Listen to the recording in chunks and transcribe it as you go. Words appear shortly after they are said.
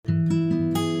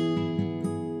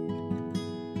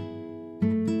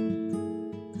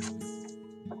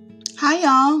Hi,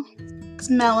 y'all. It's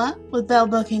Mela with Bell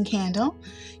Book and Candle.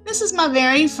 This is my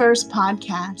very first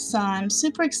podcast, so I'm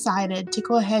super excited to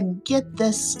go ahead and get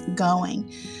this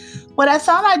going. What I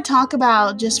thought I'd talk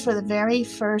about just for the very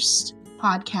first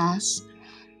podcast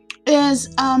is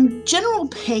general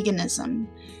paganism,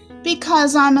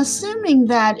 because I'm assuming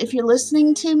that if you're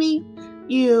listening to me,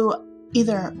 you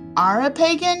either are a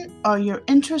pagan or you're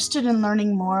interested in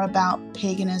learning more about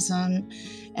paganism,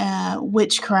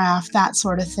 witchcraft, that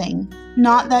sort of thing.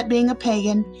 Not that being a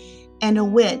pagan and a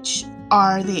witch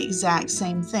are the exact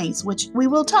same things, which we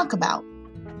will talk about.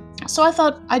 So I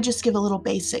thought I'd just give a little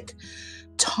basic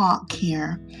talk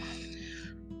here.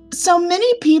 So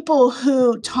many people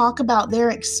who talk about their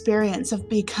experience of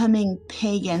becoming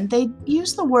pagan, they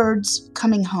use the words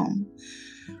coming home.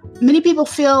 Many people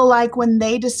feel like when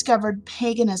they discovered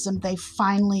paganism, they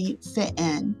finally fit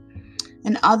in.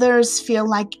 And others feel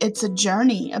like it's a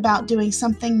journey about doing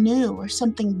something new or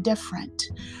something different.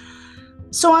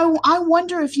 So I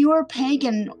wonder, if you are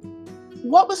pagan,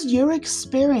 what was your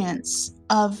experience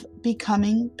of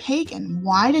becoming pagan?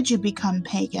 Why did you become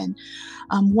pagan?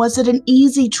 Was it an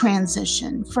easy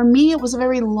transition? For me, it was a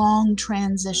very long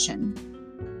transition.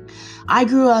 I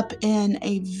grew up in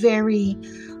a very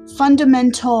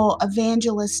fundamental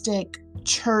evangelistic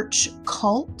church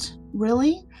cult,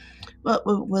 really. But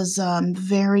it was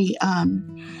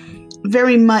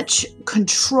very much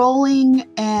controlling,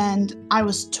 and I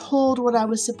was told what I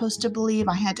was supposed to believe.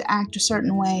 I had to act a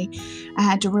certain way. I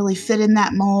had to really fit in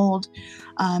that mold,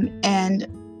 I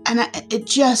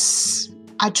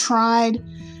tried,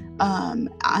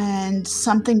 and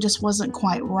something just wasn't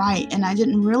quite right, and I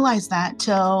didn't realize that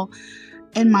till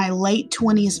in my late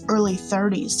 20s, early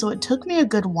 30s. So it took me a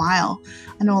good while.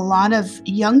 I know a lot of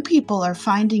young people are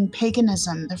finding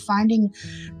paganism. They're finding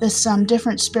this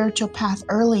different spiritual path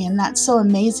early, and that's so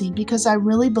amazing, because I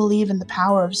really believe in the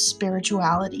power of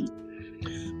spirituality,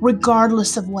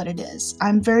 regardless of what it is.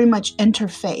 I'm very much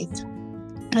interfaith.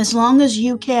 As long as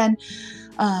you can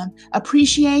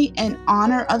appreciate and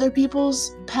honor other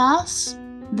people's paths,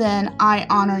 then I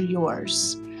honor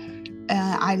yours.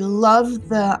 I love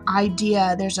the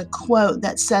idea. There's a quote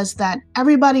that says that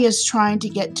everybody is trying to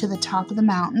get to the top of the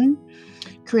mountain,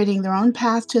 creating their own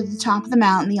path to the top of the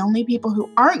mountain. The only people who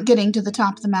aren't getting to the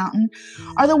top of the mountain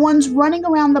are the ones running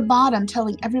around the bottom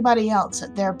telling everybody else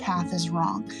that their path is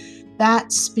wrong.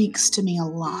 That speaks to me a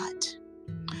lot.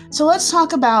 So let's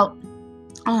talk about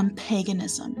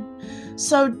paganism.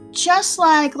 So just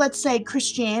like, let's say,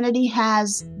 Christianity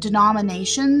has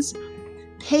denominations,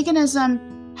 paganism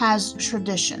has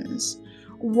traditions.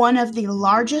 One of the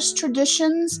largest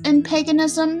traditions in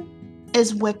paganism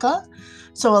is Wicca.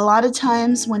 So a lot of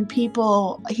times when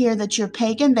people hear that you're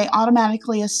pagan, they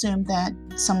automatically assume that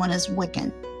someone is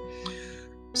Wiccan.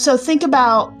 So think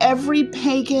about, every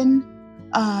pagan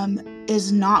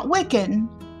is not Wiccan,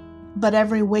 but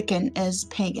every Wiccan is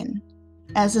pagan.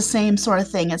 As the same sort of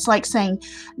thing. It's like saying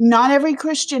not every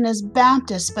Christian is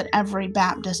Baptist, but every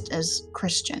Baptist is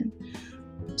Christian.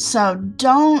 So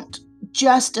don't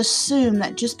just assume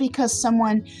that just because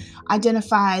someone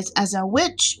identifies as a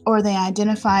witch or they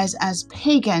identify as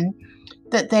pagan,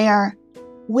 that they are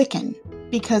Wiccan,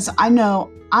 because I know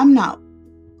I'm not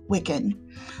Wiccan,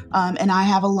 and I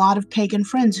have a lot of pagan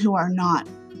friends who are not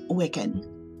Wiccan.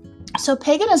 So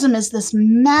paganism is this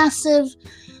massive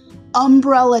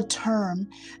umbrella term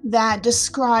that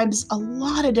describes a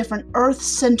lot of different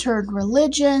earth-centered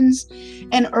religions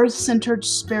and earth-centered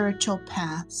spiritual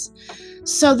paths.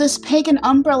 So this pagan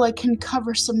umbrella can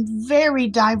cover some very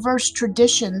diverse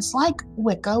traditions like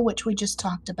Wicca, which we just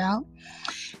talked about.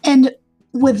 And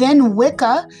within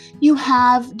Wicca, you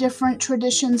have different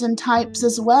traditions and types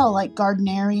as well, like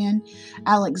Gardnerian,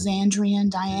 Alexandrian,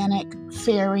 Dianic,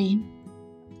 Fairy.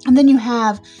 And then you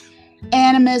have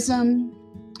animism,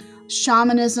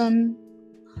 shamanism,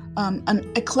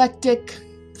 an eclectic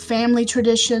family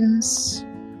traditions,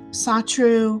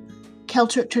 Satru,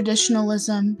 Celtic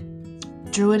traditionalism,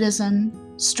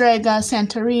 Druidism, Strega,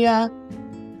 Santeria,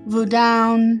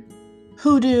 Voodoo,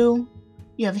 Hoodoo.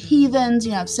 You have heathens,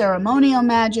 you have ceremonial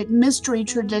magic, mystery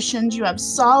traditions, you have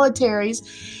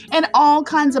solitaries, and all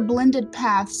kinds of blended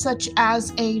paths, such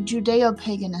as a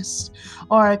Judeo-paganist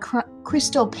or a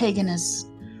Christo-paganist,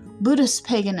 Buddhist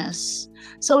paganist.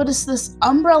 So it is this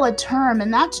umbrella term,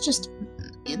 and that's just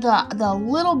the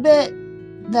little bit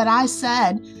that I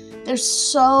said. There's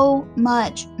so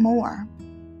much more.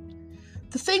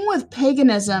 The thing with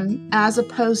paganism, as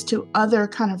opposed to other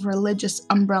kind of religious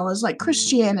umbrellas, like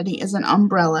Christianity is an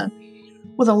umbrella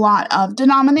with a lot of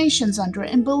denominations under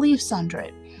it and beliefs under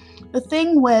it. The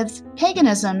thing with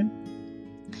paganism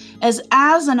is,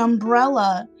 as an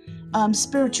umbrella,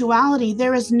 spirituality,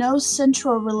 there is no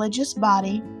central religious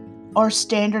body or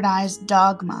standardized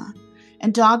dogma.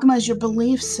 And dogma is your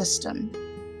belief system.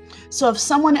 So if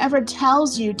someone ever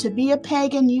tells you to be a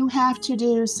pagan, you have to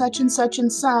do such and such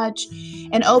and such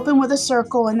and open with a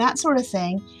circle and that sort of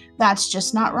thing, that's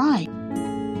just not right.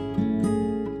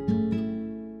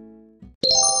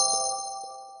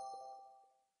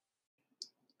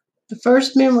 The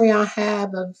first memory I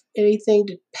have of anything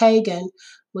pagan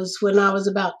was when I was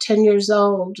about 10 years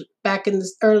old, back in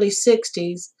the early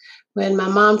 60s, when my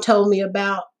mom told me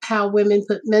about how women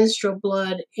put menstrual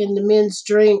blood in the men's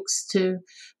drinks to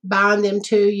bind them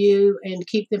to you and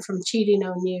keep them from cheating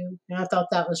on you. And I thought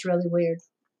that was really weird.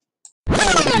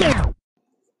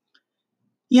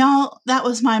 Y'all, that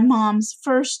was my mom's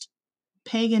first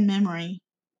pagan memory,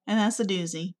 and that's a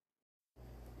doozy.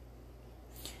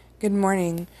 Good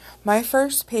morning. My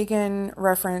first pagan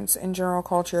reference in general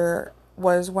culture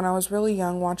was when I was really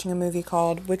young, watching a movie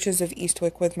called Witches of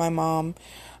Eastwick with my mom.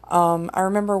 I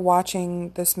remember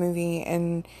watching this movie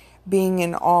and being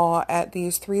in awe at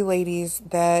these three ladies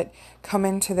that come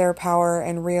into their power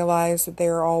and realize that they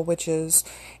are all witches.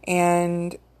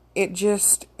 And it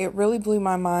really blew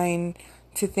my mind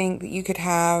to think that you could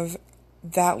have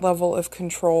that level of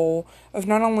control of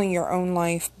not only your own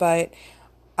life, but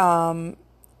on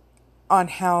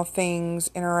how things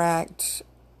interact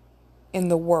in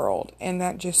the world. And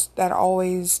that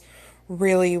always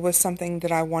really was something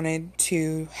that I wanted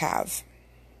to have.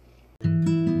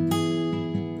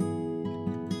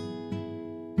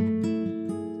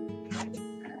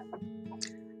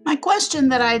 My question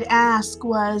that I'd ask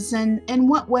was, in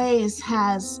what ways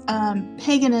has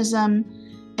paganism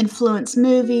influenced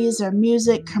movies or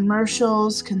music,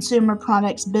 commercials, consumer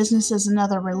products, businesses, and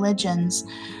other religions?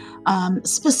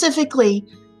 Specifically,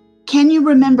 can you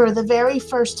remember the very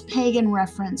first pagan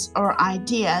reference or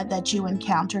idea that you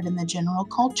encountered in the general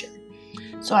culture?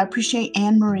 So I appreciate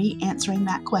Anne-Marie answering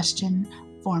that question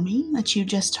for me that you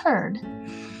just heard.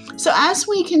 So as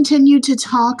we continue to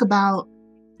talk about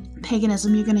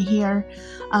paganism, you're going to hear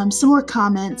some more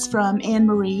comments from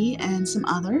Anne-Marie and some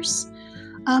others.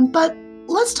 But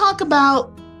let's talk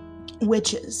about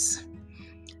witches.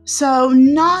 So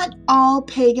not all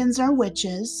pagans are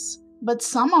witches, but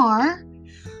some are.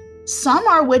 Some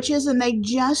are witches and they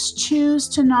just choose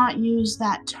to not use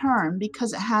that term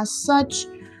because it has such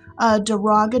a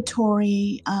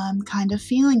derogatory kind of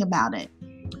feeling about it.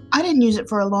 I didn't use it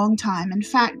for a long time. In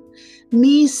fact,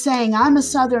 me saying I'm a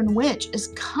Southern witch is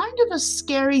kind of a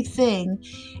scary thing,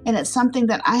 and it's something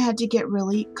that I had to get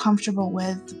really comfortable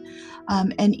with.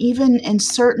 And even in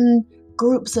certain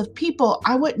groups of people,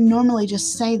 I wouldn't normally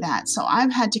just say that. So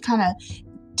I've had to kind of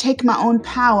take my own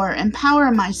power, empower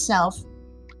myself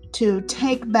to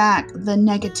take back the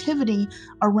negativity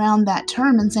around that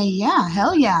term and say, yeah,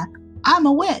 hell yeah, I'm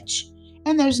a witch.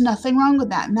 And there's nothing wrong with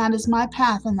that. And that is my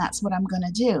path, and that's what I'm going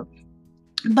to do.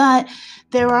 But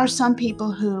there are some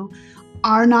people who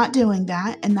are not doing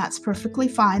that, and that's perfectly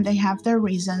fine. They have their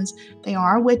reasons. They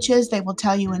are witches. They will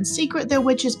tell you in secret they're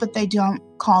witches, but they don't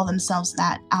call themselves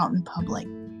that out in public.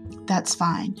 That's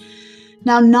fine.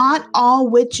 Now, not all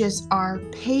witches are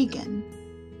pagan,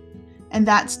 and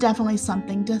that's definitely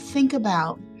something to think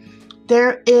about.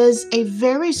 There is a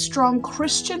very strong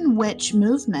Christian witch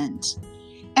movement,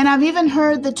 and I've even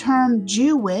heard the term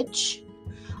Jew witch.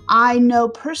 I know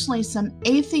personally some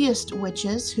atheist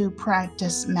witches who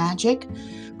practice magic,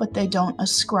 but they don't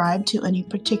ascribe to any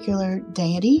particular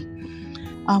deity.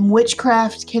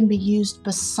 Witchcraft can be used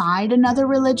beside another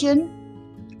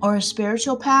religion or a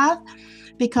spiritual path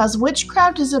because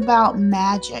witchcraft is about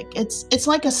magic. It's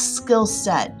like a skill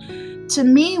set. To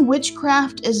me,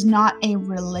 witchcraft is not a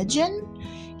religion.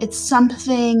 It's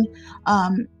something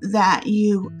that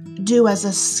you do as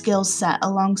a skill set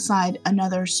alongside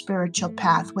another spiritual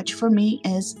path, which for me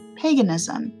is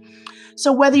paganism.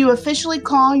 So whether you officially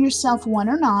call yourself one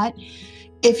or not,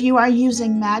 if you are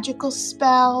using magical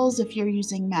spells, if you're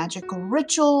using magical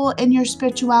ritual in your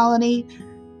spirituality,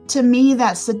 to me,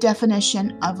 that's the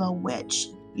definition of a witch.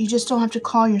 You just don't have to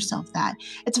call yourself that.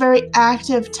 It's a very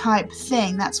active type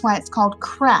thing. That's why it's called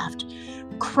craft.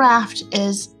 Craft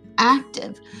is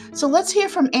active. So let's hear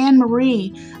from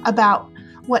Anne-Marie about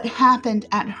what happened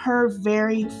at her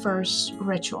very first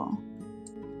ritual.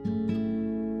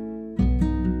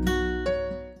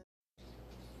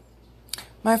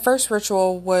 My first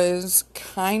ritual was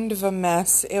kind of a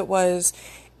mess. It was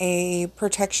a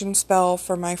protection spell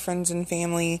for my friends and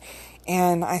family,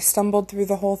 and I stumbled through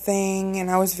the whole thing, and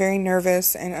I was very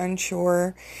nervous and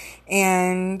unsure.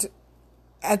 And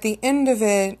at the end of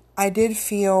it, I did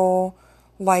feel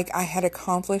like I had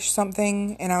accomplished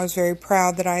something, and I was very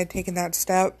proud that I had taken that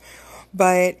step.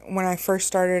 But when I first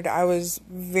started, I was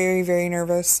very, very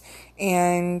nervous,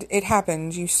 and it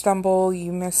happened. You stumble,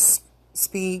 you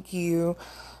misspeak, you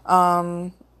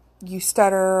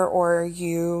stutter, or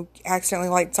you accidentally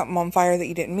light something on fire that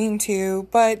you didn't mean to,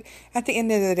 but at the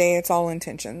end of the day, it's all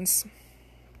intentions.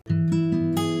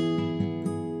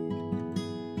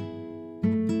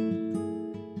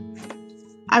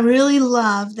 I really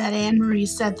love that Anne Marie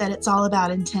said that it's all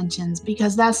about intentions,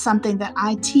 because that's something that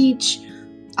I teach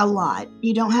a lot.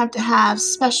 You don't have to have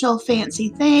special fancy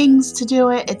things to do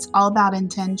it. It's all about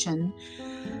intention.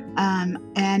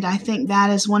 And I think that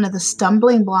is one of the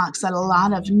stumbling blocks that a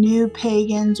lot of new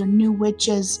pagans or new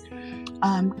witches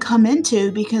come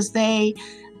into, because they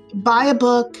buy a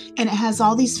book and it has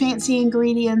all these fancy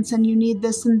ingredients, and you need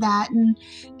this and that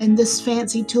and this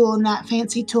fancy tool and that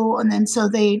fancy tool. And then so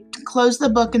they close the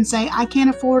book and say, I can't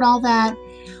afford all that.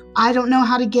 I don't know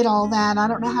how to get all that. I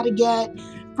don't know how to get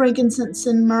frankincense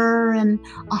and myrrh and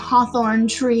a hawthorn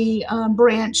tree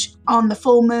branch on the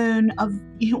full moon of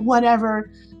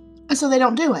whatever. And so they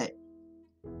don't do it.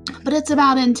 But it's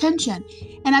about intention.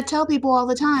 And I tell people all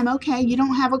the time, okay, you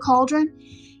don't have a cauldron?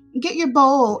 Get your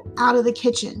bowl out of the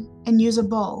kitchen and use a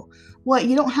bowl. What,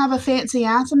 you don't have a fancy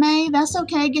athame? That's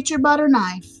okay. Get your butter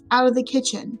knife out of the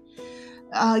kitchen.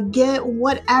 Get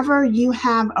whatever you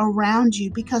have around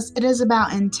you, because it is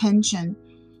about intention.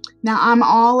 Now, I'm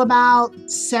all about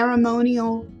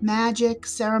ceremonial magic,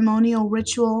 ceremonial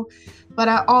ritual, but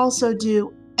I also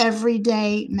do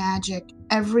everyday magic.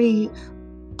 Every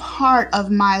part of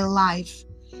my life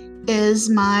is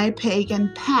my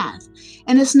pagan path.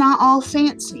 And it's not all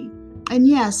fancy. And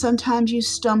yeah, sometimes you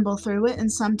stumble through it,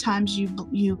 and sometimes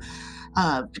you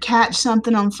catch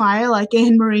something on fire, like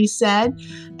Anne Marie said,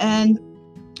 and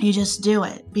you just do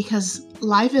it, because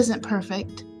life isn't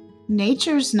perfect.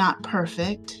 Nature's not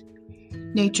perfect.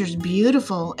 Nature's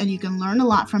beautiful, and you can learn a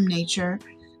lot from nature.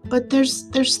 But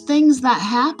there's things that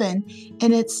happen,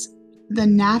 and it's the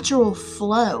natural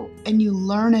flow, and you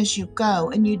learn as you go,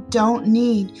 and you don't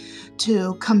need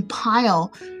to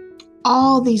compile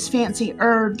all these fancy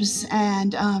herbs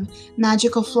and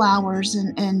magical flowers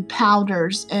and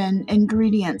powders and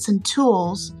ingredients and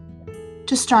tools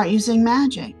to start using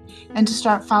magic and to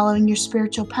start following your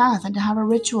spiritual path and to have a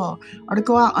ritual or to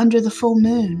go out under the full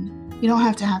moon. You don't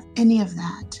have to have any of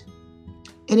that.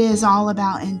 It is all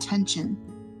about intention.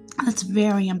 That's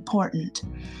very important.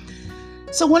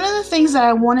 So one of the things that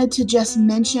I wanted to just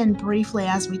mention briefly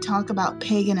as we talk about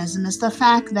paganism is the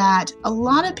fact that a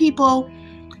lot of people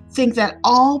think that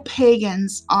all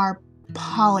pagans are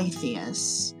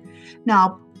polytheists.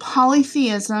 Now,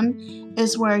 polytheism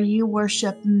is where you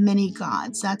worship many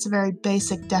gods. That's a very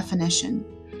basic definition.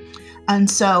 And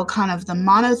so kind of the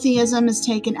monotheism is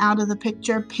taken out of the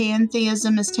picture.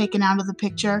 Pantheism is taken out of the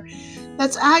picture.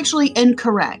 That's actually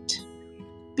incorrect,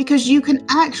 because you can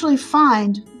actually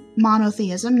find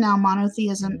monotheism. Now,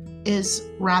 monotheism is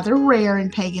rather rare in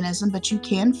paganism, but you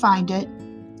can find it.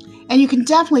 And you can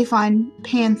definitely find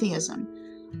pantheism.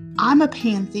 I'm a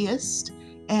pantheist,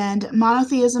 and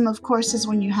monotheism, of course, is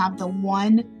when you have the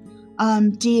one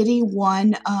deity,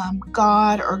 one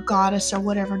god or goddess or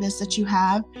whatever it is that you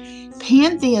have.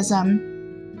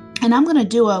 Pantheism, and I'm going to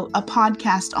do a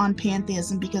podcast on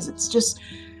pantheism, because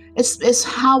it's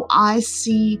how I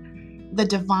see the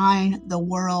divine, the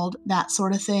world, that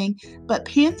sort of thing. But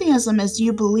pantheism is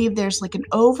you believe there's like an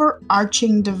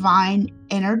overarching divine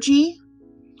energy,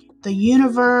 the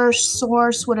universe,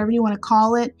 source, whatever you want to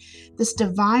call it, this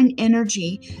divine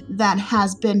energy that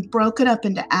has been broken up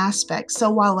into aspects.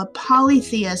 So while a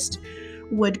polytheist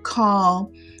would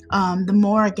call the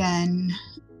Morrigan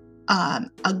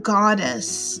a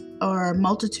goddess or a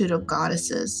multitude of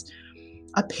goddesses,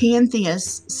 a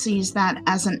pantheist sees that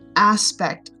as an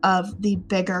aspect of the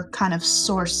bigger kind of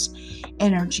source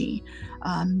energy.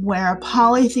 Where a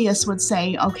polytheist would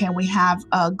say, okay, we have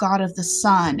a god of the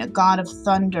sun, a god of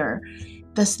thunder,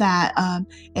 this, that,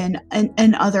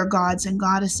 and other gods and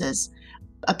goddesses.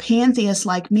 A pantheist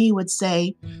like me would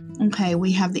say, okay,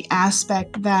 we have the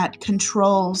aspect that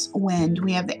controls wind.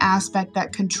 We have the aspect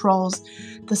that controls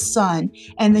the sun.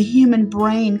 And the human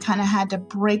brain kind of had to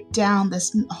break down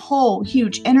this whole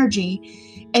huge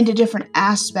energy into different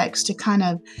aspects to kind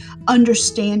of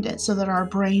understand it, so that our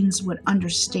brains would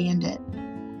understand it.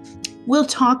 We'll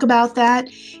talk about that.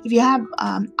 If you have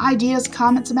ideas,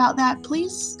 comments about that,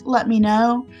 please let me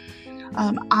know.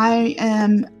 I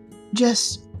am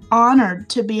just honored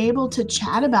to be able to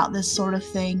chat about this sort of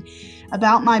thing,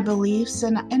 about my beliefs,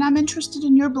 and I'm interested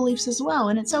in your beliefs as well.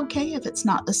 And it's okay if it's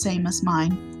not the same as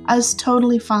mine. That's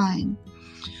totally fine.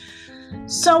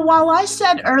 So while I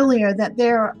said earlier that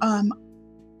there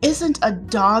isn't a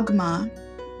dogma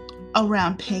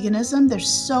around paganism. There's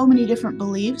so many different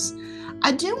beliefs.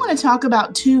 I do want to talk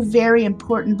about two very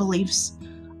important beliefs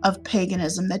of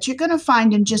paganism that you're going to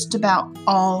find in just about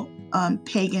all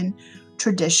pagan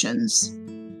traditions.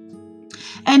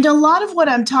 And a lot of what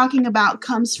I'm talking about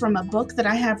comes from a book that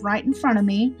I have right in front of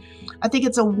me. I think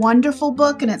it's a wonderful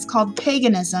book, and it's called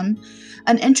Paganism,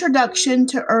 An Introduction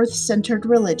to Earth-Centered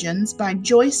Religions by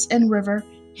Joyce and River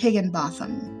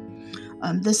Higginbotham.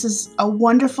 This is a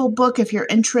wonderful book if you're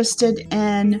interested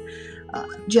in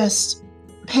just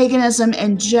paganism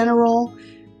in general,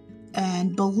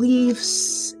 and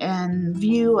beliefs and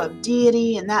view of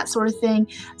deity and that sort of thing.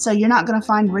 So you're not going to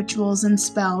find rituals and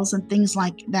spells and things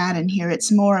like that in here.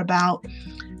 It's more about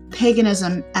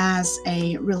paganism as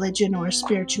a religion or a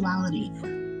spirituality.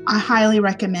 I highly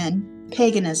recommend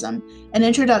Paganism, An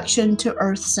Introduction to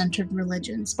Earth-Centered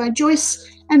Religions by Joyce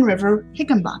and River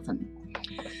Higginbotham.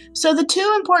 So the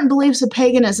two important beliefs of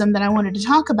paganism that I wanted to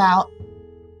talk about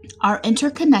are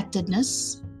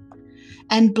interconnectedness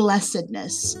and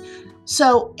blessedness.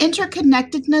 So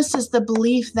interconnectedness is the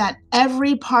belief that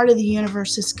every part of the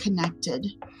universe is connected.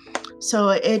 So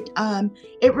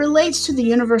it relates to the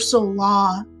universal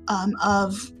law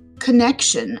of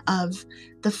connection, of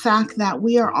the fact that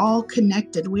we are all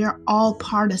connected. We are all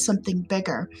part of something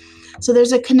bigger. So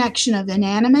there's a connection of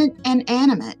inanimate and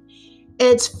animate.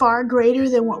 It's far greater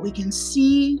than what we can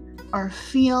see or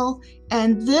feel.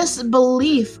 And this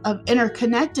belief of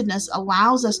interconnectedness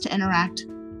allows us to interact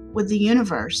with the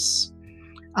universe.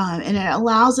 And it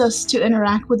allows us to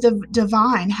interact with the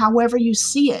divine, however you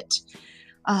see it,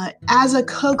 as a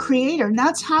co-creator. And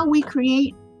that's how we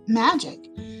create magic.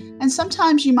 And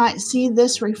sometimes you might see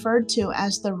this referred to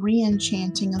as the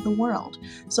re-enchanting of the world.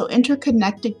 So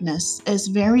interconnectedness is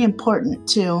very important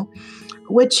to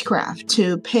witchcraft,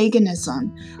 to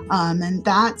paganism, and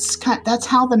that's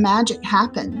how the magic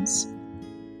happens.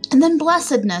 And then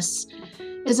blessedness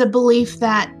is a belief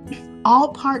that all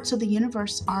parts of the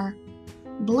universe are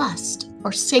blessed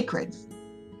or sacred.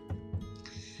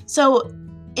 So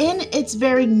in its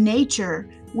very nature,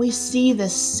 we see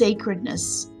this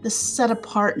sacredness, this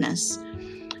set-apartness.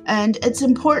 And it's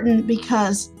important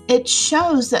because it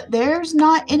shows that there's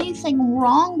not anything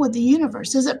wrong with the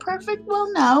universe. Is it perfect?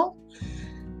 Well, no.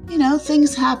 You know,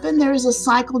 things happen. There is a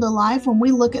cycle to life. When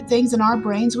we look at things in our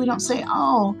brains, we don't say,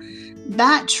 oh,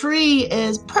 that tree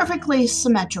is perfectly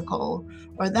symmetrical,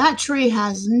 or that tree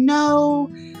has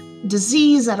no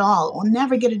disease at all. It will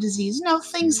never get a disease. No,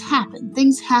 things happen.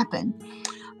 Things happen.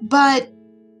 But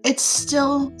it's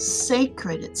still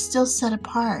sacred. It's still set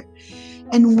apart.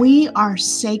 And we are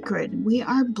sacred. We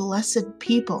are blessed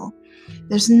people.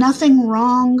 There's nothing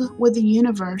wrong with the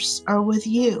universe or with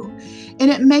you.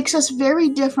 And it makes us very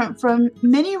different from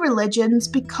many religions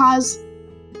because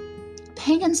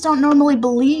pagans don't normally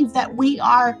believe that we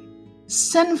are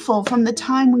sinful from the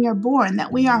time we are born,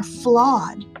 that we are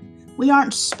flawed. We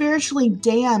aren't spiritually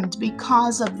damned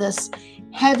because of this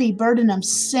heavy burden of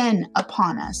sin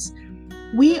upon us.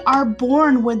 We are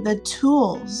born with the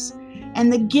tools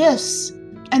and the gifts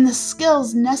and the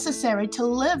skills necessary to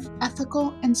live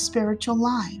ethical and spiritual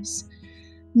lives.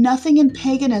 Nothing in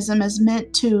paganism is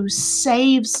meant to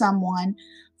save someone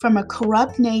from a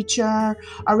corrupt nature,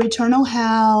 or eternal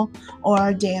hell,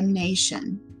 or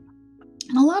damnation.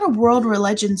 And a lot of world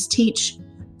religions teach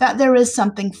that there is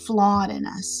something flawed in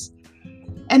us,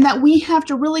 and that we have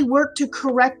to really work to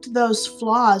correct those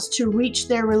flaws to reach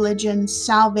their religion's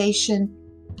salvation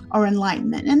or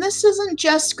enlightenment. And this isn't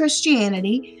just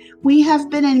Christianity. We have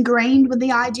been ingrained with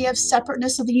the idea of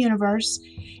separateness of the universe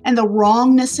and the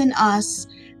wrongness in us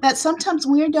that sometimes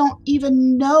we don't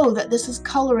even know that this is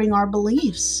coloring our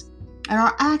beliefs and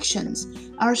our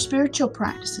actions, our spiritual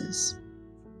practices.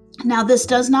 Now, this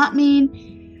does not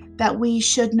mean that we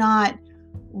should not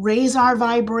raise our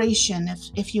vibration,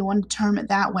 if you want to term it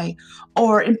that way,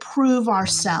 or improve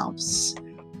ourselves.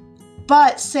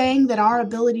 But saying that our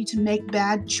ability to make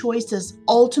bad choices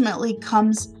ultimately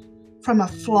comes from a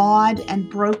flawed and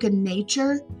broken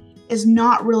nature is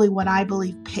not really what I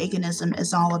believe paganism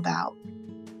is all about.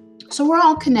 So we're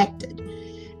all connected.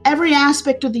 Every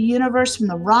aspect of the universe, from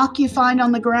the rock you find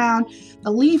on the ground,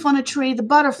 the leaf on a tree, the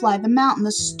butterfly, the mountain,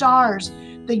 the stars,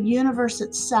 the universe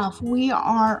itself, we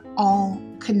are all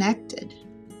connected.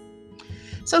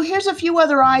 So here's a few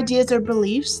other ideas or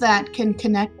beliefs that can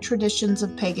connect traditions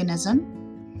of paganism.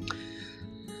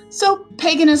 So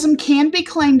paganism can be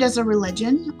claimed as a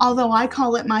religion, although I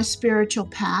call it my spiritual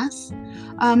path.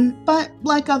 But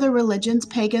like other religions,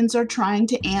 pagans are trying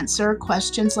to answer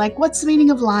questions like, what's the meaning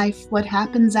of life? What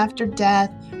happens after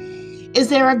death? Is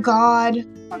there a god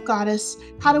or goddess?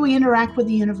 How do we interact with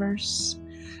the universe?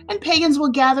 And pagans will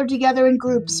gather together in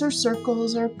groups or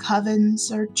circles or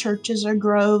covens or churches or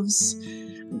groves,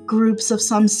 groups of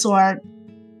some sort.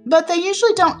 But they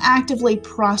usually don't actively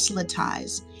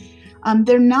proselytize.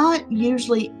 They're not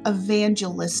usually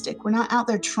evangelistic. We're not out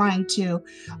there trying to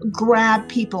grab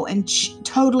people and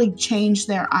totally change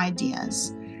their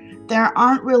ideas. There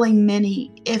aren't really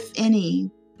many, if any,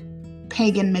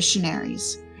 pagan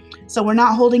missionaries. So we're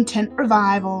not holding tent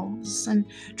revivals and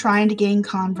trying to gain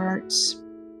converts.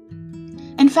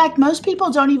 In fact, most people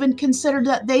don't even consider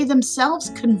that they themselves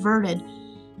converted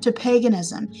to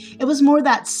paganism. It was more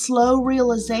that slow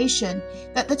realization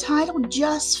that the title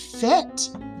just fit.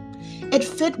 It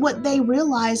fit what they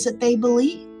realized that they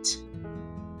believed.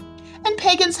 And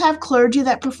pagans have clergy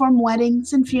that perform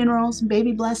weddings and funerals and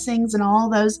baby blessings and all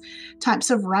those types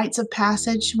of rites of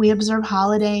passage. We observe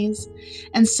holidays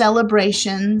and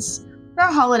celebrations.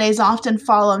 Our holidays often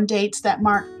fall on dates that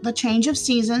mark the change of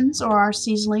seasons or are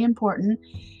seasonally important.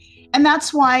 And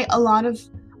that's why a lot of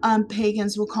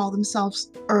pagans will call themselves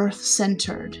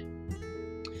earth-centered.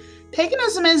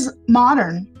 Paganism is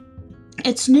modern.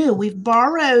 It's new. We've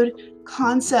borrowed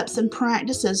concepts and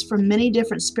practices from many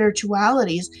different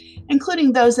spiritualities,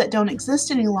 including those that don't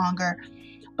exist any longer.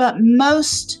 But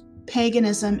most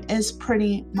paganism is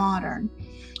pretty modern.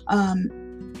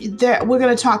 We're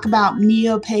going to talk about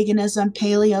neo-paganism,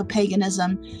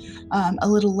 paleo-paganism a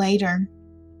little later.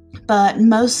 But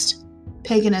most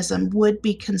paganism would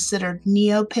be considered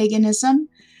neo-paganism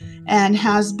and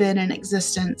has been in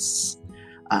existence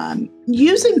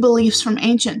using beliefs from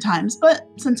ancient times, but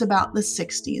since about the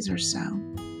 60s or so.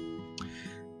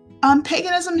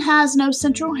 Paganism has no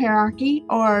central hierarchy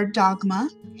or dogma,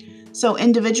 so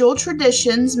individual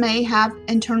traditions may have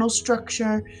internal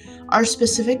structure or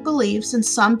specific beliefs, and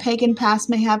some pagan paths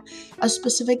may have a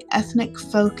specific ethnic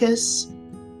focus.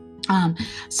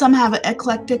 Some have an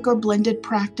eclectic or blended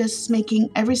practice, making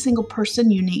every single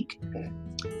person unique.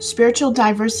 Spiritual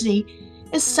diversity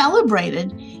is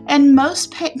celebrated, and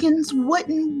most pagans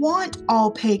wouldn't want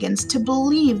all pagans to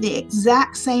believe the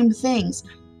exact same things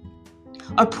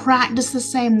or practice the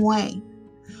same way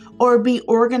or be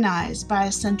organized by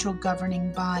a central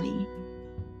governing body.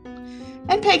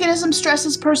 And paganism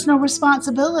stresses personal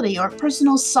responsibility or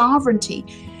personal sovereignty.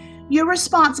 You're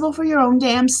responsible for your own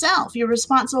damn self. You're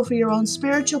responsible for your own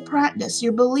spiritual practice,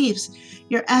 your beliefs,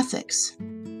 your ethics.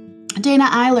 Dana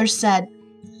Eiler said,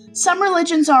 "Some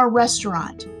religions are a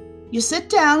restaurant. You sit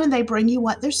down and they bring you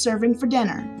what they're serving for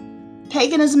dinner.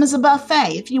 Paganism is a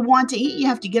buffet. If you want to eat, you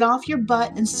have to get off your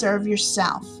butt and serve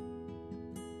yourself."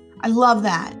 I love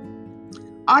that.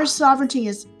 Our sovereignty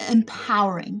is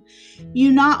empowering.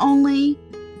 You not only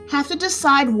have to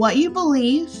decide what you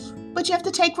believe, but you have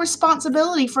to take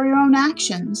responsibility for your own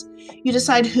actions. You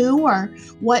decide who or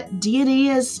what deity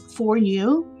is for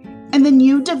you, and then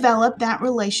you develop that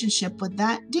relationship with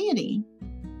that deity.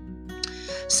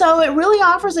 So it really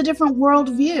offers a different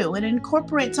worldview. It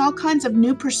incorporates all kinds of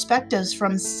new perspectives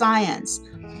from science,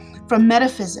 from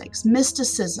metaphysics,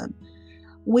 mysticism.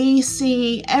 We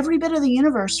see every bit of the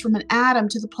universe from an atom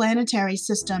to the planetary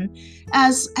system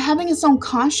as having its own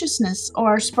consciousness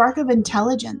or spark of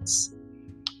intelligence.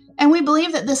 And we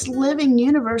believe that this living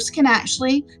universe can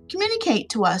actually communicate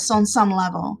to us on some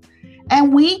level.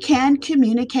 And we can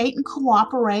communicate and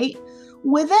cooperate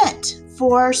with it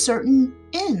for certain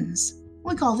ends.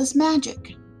 We call this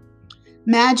magic.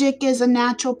 Magic is a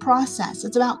natural process.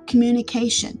 It's about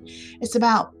communication. It's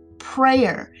about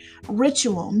prayer,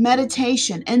 ritual,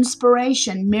 meditation,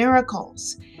 inspiration,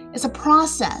 miracles. It's a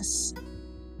process,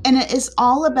 and it is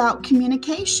all about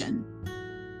communication.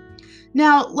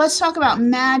 Now, let's talk about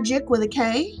magic with a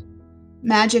K,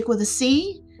 magic with a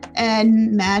C,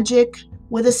 and magic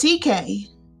with a CK.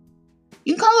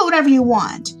 You can call it whatever you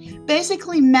want.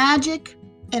 Basically, magic,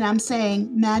 and I'm saying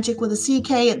magic with a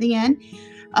CK at the end,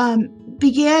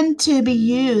 began to be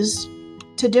used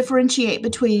to differentiate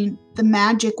between the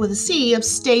magic with a C of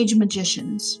stage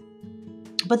magicians.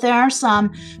 But there are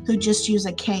some who just use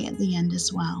a K at the end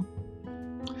as well.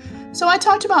 So I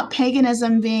talked about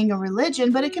paganism being a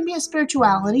religion, but it can be a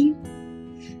spirituality.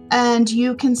 And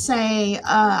you can say,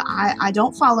 I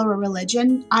don't follow a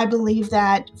religion. I believe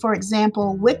that, for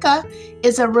example, Wicca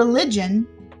is a religion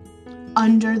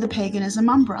under the paganism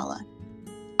umbrella.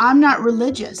 I'm not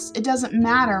religious. It doesn't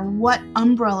matter what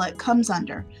umbrella it comes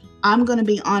under. I'm going to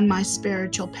be on my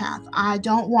spiritual path. I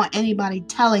don't want anybody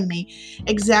telling me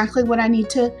exactly what I need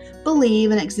to believe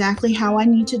and exactly how I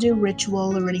need to do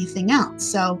ritual or anything else.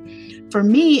 So for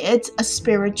me, it's a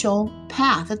spiritual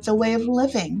path. It's a way of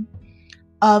living,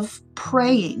 of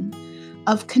praying,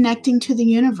 of connecting to the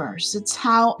universe. It's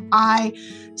how I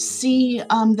see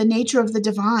the nature of the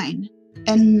divine.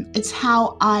 and it's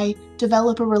how I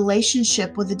develop a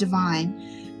relationship with the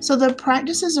divine. So the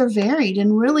practices are varied,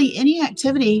 and really any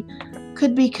activity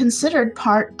could be considered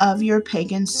part of your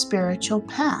pagan spiritual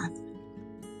path.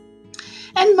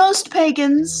 And most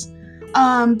pagans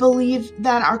believe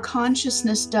that our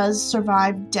consciousness does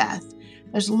survive death.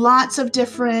 There's lots of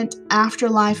different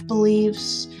afterlife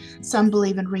beliefs. Some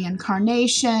believe in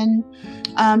reincarnation,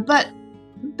 but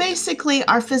basically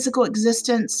our physical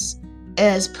existence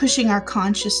is pushing our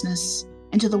consciousness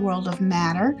into the world of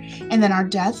matter, and then our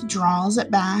death draws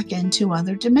it back into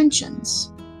other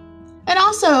dimensions. And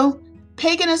also,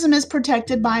 paganism is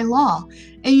protected by law.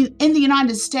 In the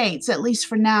United States, at least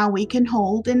for now, we can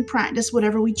hold and practice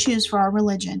whatever we choose for our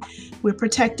religion. We're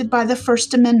protected by the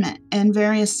First Amendment and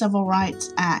various civil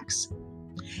rights acts.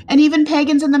 And even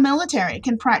pagans in the military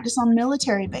can practice on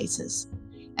military bases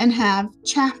and have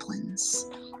chaplains.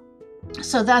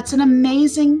 So that's an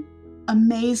amazing,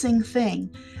 amazing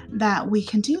thing that we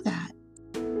can do that.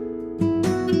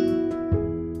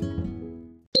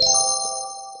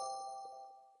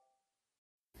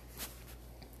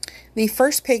 The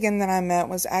first pagan that I met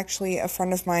was actually a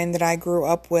friend of mine that I grew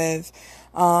up with.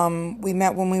 We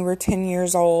met when we were 10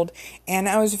 years old, and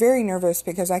I was very nervous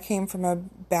because I came from a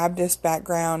Baptist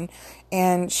background,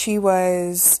 and she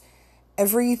was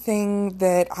everything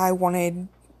that I wanted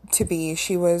to be.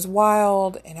 She was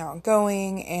wild and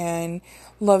outgoing and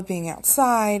loved being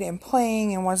outside and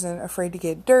playing and wasn't afraid to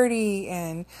get dirty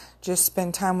and just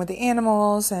spend time with the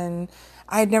animals. And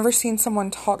I had never seen someone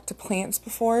talk to plants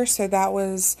before, so that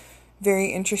was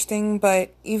very interesting.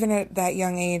 But even at that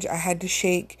young age, I had to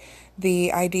shake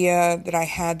the idea that I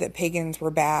had that pagans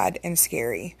were bad and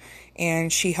scary,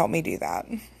 and she helped me do that.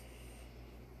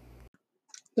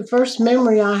 The first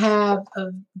memory I have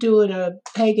of doing a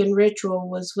pagan ritual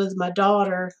was with my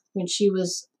daughter when she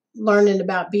was learning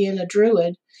about being a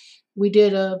druid. We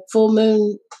did a full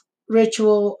moon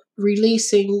ritual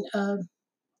releasing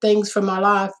things from our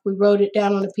life. We wrote it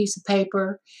down on a piece of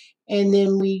paper, and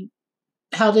then we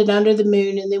held it under the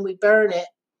moon, and then we burned it,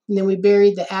 and then we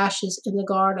buried the ashes in the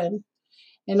garden.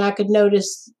 And I could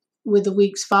notice with the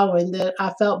weeks following that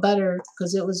I felt better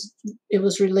because it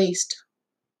was released.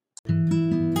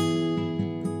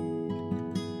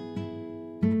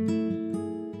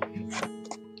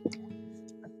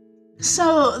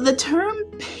 So the term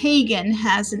pagan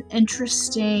has an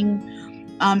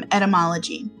interesting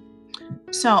etymology.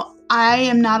 So I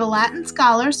am not a Latin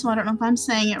scholar, so I don't know if I'm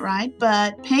saying it right,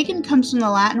 but pagan comes from the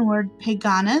Latin word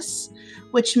paganus,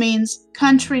 which means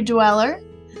country dweller.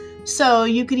 So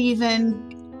you could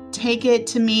even take it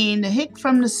to mean the hick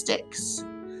from the sticks.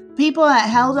 People that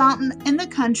held out in the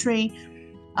country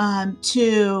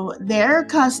to their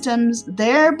customs,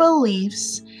 their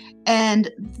beliefs, and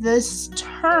this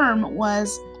term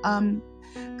was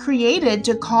created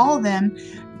to call them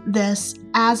this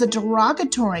as a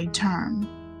derogatory term.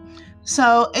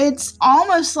 So it's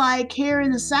almost like here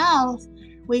in the South,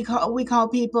 we call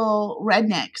people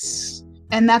rednecks,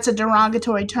 and that's a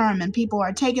derogatory term, and people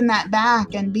are taking that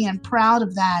back and being proud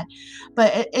of that.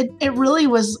 But it really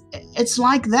was, it's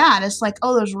like that. It's like,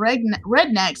 oh, there's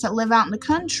rednecks that live out in the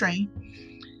country.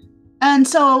 And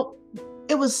so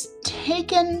it was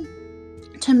taken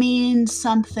to mean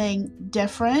something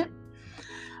different.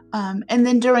 And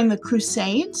then during the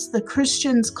Crusades, the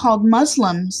Christians called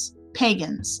Muslims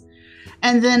pagans.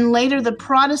 And then later the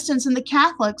Protestants and the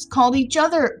Catholics called each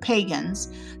other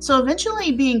pagans. So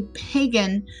eventually being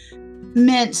pagan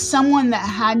meant someone that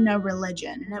had no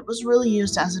religion, and it was really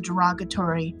used as a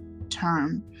derogatory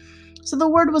term. So the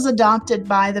word was adopted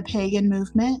by the pagan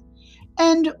movement,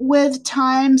 and with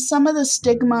time, some of the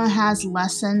stigma has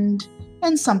lessened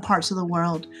in some parts of the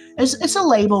world. It's a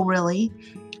label, really.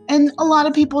 And a lot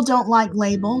of people don't like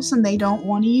labels, and they don't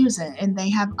want to use it, and they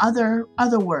have other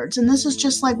words. And this is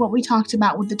just like what we talked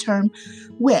about with the term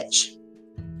witch.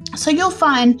 So you'll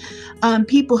find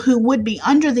people who would be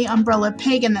under the umbrella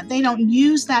pagan that they don't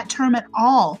use that term at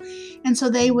all. And so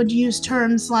they would use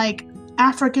terms like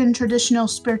African traditional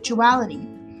spirituality,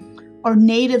 or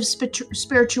native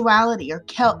spirituality, or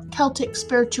Celtic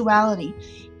spirituality,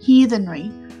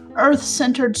 heathenry,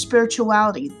 earth-centered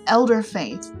spirituality, elder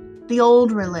faith, the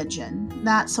old religion,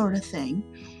 that sort of thing.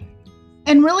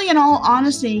 And really, in all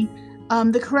honesty,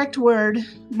 the correct word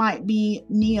might be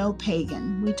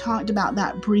neo-pagan. We talked about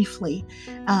that briefly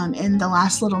in the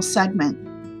last little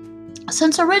segment.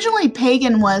 Since originally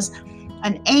pagan was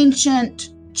an ancient,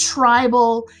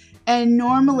 tribal, and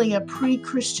normally a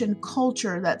pre-Christian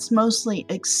culture that's mostly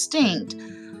extinct,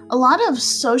 a lot of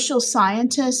social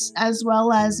scientists, as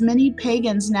well as many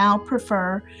pagans, now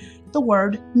prefer the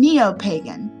word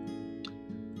neo-pagan.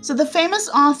 So the famous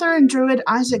author and druid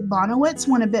Isaac Bonewits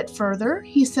went a bit further.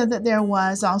 He said that there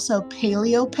was also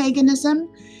paleo-paganism,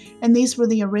 and these were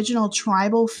the original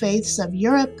tribal faiths of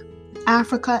Europe,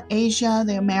 Africa, Asia,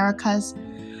 the Americas,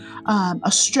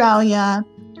 Australia.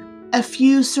 A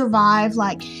few survive,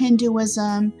 like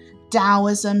Hinduism,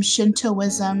 Taoism,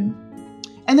 Shintoism.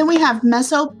 And then we have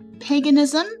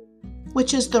Mesopaganism,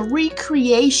 which is the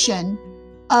recreation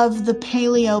of the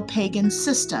paleo-pagan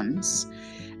systems.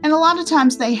 And a lot of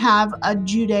times they have a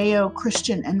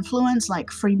Judeo-Christian influence, like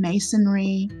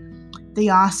Freemasonry,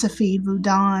 Theosophy,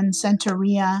 Voodoo,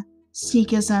 Santeria,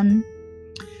 Sikhism.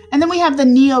 And then we have the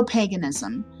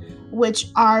Neo-paganism, which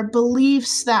are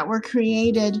beliefs that were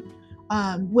created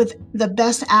with the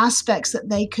best aspects that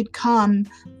they could come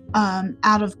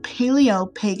out of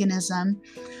paleo-paganism,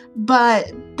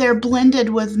 but they're blended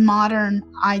with modern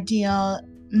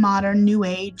New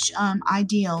Age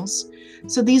ideals.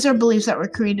 So these are beliefs that were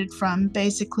created from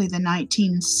basically the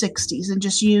 1960s and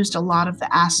just used a lot of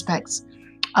the aspects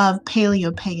of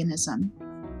paleo-paganism.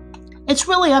 It's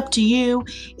really up to you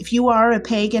if you are a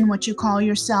pagan, what you call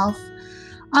yourself.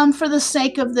 For the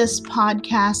sake of this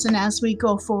podcast and as we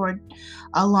go forward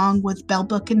along with Bell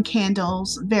Book and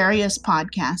Candles, various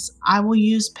podcasts, I will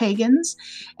use pagans,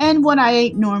 and what I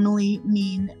normally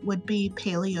mean would be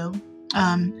paganism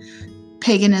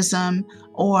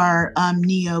or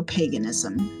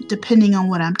neo-paganism, depending on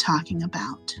what I'm talking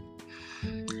about.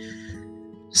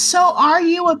 So are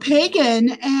you a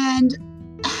pagan, and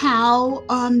how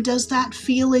does that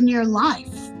feel in your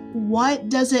life? What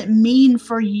does it mean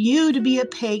for you to be a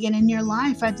pagan in your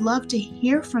life? I'd love to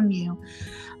hear from you.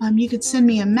 You could send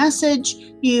me a message.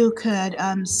 You could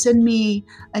send me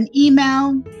an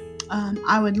email.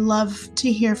 I would love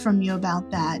to hear from you about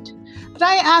that. But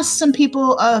I asked some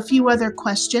people a few other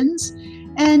questions.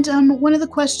 And one of the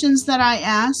questions that I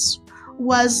asked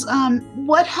was,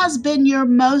 what has been your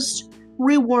most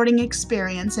rewarding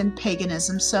experience in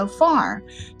paganism so far?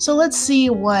 So let's see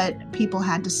what people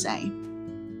had to say.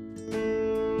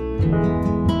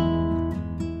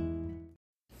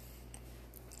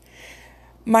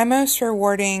 My most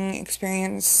rewarding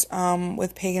experience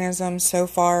with paganism so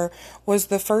far was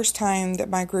the first time that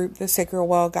my group, the Sacred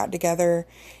Well, got together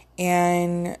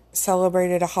and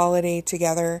celebrated a holiday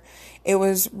together. It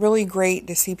was really great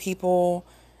to see people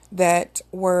that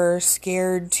were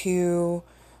scared to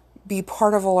be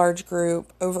part of a large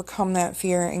group overcome that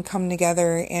fear and come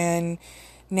together, and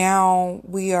now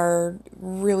we are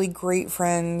really great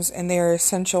friends and they are an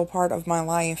essential part of my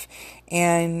life,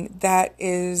 and that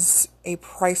is a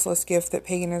priceless gift that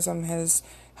paganism has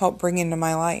helped bring into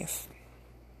my life.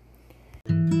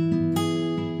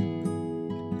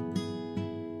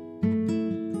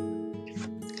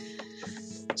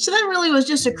 So that really was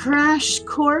just a crash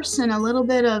course in a little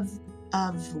bit of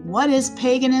what is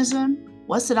paganism,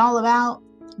 what's it all about,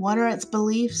 what are its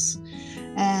beliefs,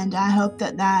 and I hope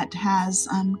that has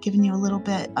given you a little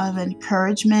bit of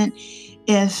encouragement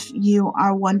if you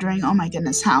are wondering, oh my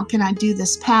goodness, how can I do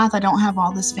this path? I don't have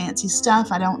all this fancy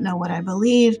stuff. I don't know what I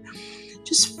believe.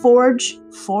 Just forge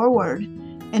forward,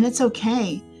 and it's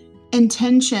okay.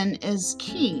 Intention is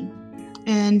key.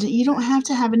 And you don't have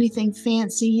to have anything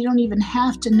fancy. You don't even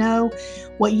have to know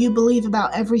what you believe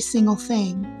about every single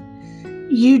thing.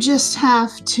 You just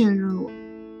have to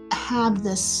have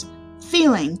this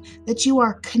feeling that you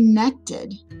are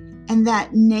connected and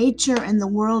that nature and the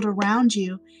world around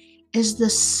you is the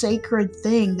sacred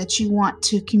thing that you want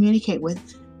to communicate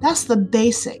with. That's the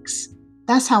basics.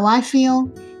 That's how I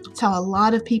feel. It's how a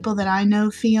lot of people that I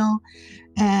know feel.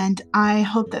 And I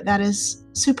hope that is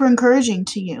super encouraging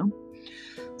to you.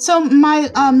 So my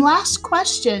last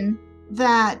question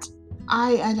that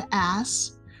I had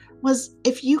asked was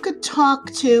if you could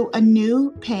talk to a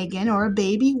new pagan or a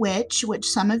baby witch, which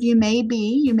some of you may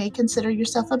be, you may consider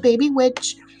yourself a baby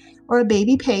witch or a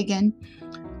baby pagan,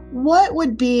 what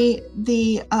would be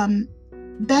the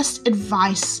best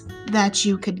advice that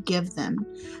you could give them?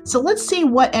 So let's see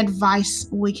what advice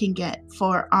we can get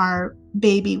for our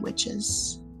baby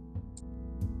witches.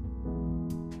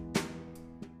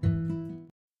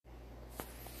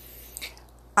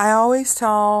 I always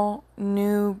tell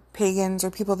new pagans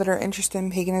or people that are interested in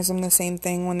paganism the same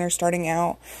thing when they're starting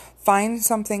out. Find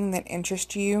something that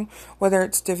interests you, whether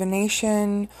it's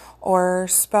divination or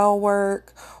spell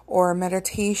work or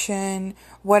meditation,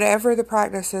 whatever the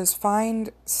practice is,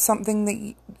 find something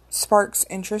that sparks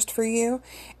interest for you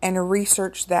and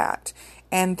research that.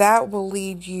 And that will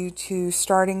lead you to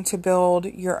starting to build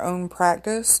your own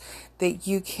practice that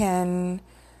you can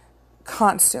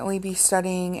constantly be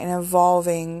studying and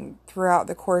evolving throughout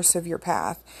the course of your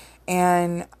path.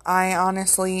 And I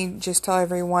honestly just tell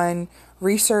everyone,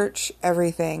 research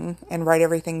everything and write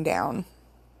everything down.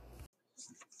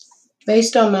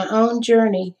 Based on my own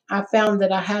journey, I found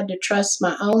that I had to trust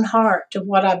my own heart to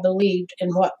what I believed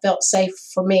and what felt safe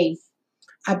for me.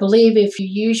 I believe if you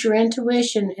use your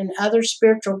intuition and other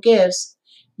spiritual gifts,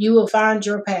 you will find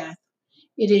your path.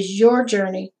 It is your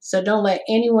journey, so don't let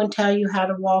anyone tell you how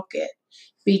to walk it.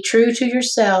 Be true to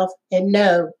yourself and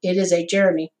know it is a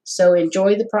journey, so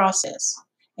enjoy the process.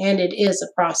 And it is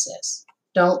a process.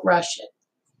 Don't rush it.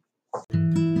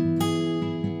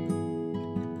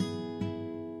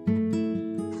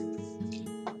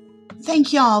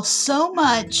 Thank y'all so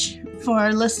much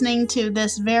for listening to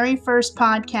this very first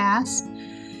podcast.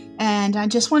 And I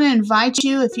just want to invite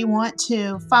you, if you want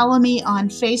to follow me on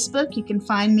Facebook, you can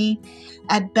find me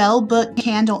at Bell Book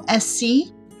Candle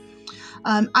SC.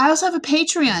 I also have a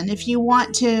Patreon if you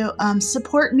want to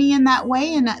support me in that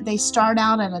way, and they start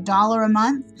out at $1 a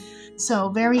month. So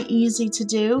very easy to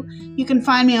do. You can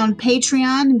find me on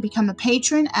Patreon and become a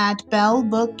patron at Bell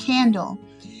Book Candle.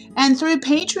 And through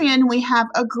Patreon, we have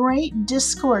a great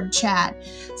Discord chat.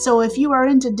 So if you are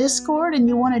into Discord and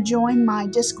you want to join my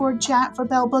Discord chat for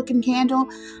Bell Book and Candle,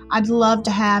 I'd love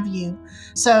to have you.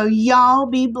 So y'all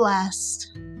be blessed.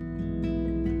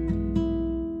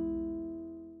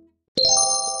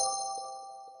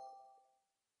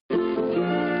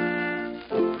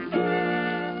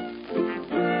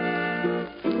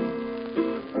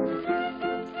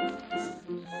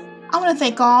 I want to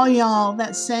thank all y'all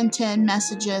that sent in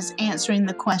messages answering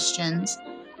the questions.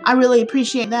 I really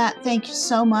appreciate that. Thank you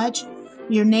so much.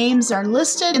 Your names are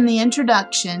listed in the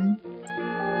introduction.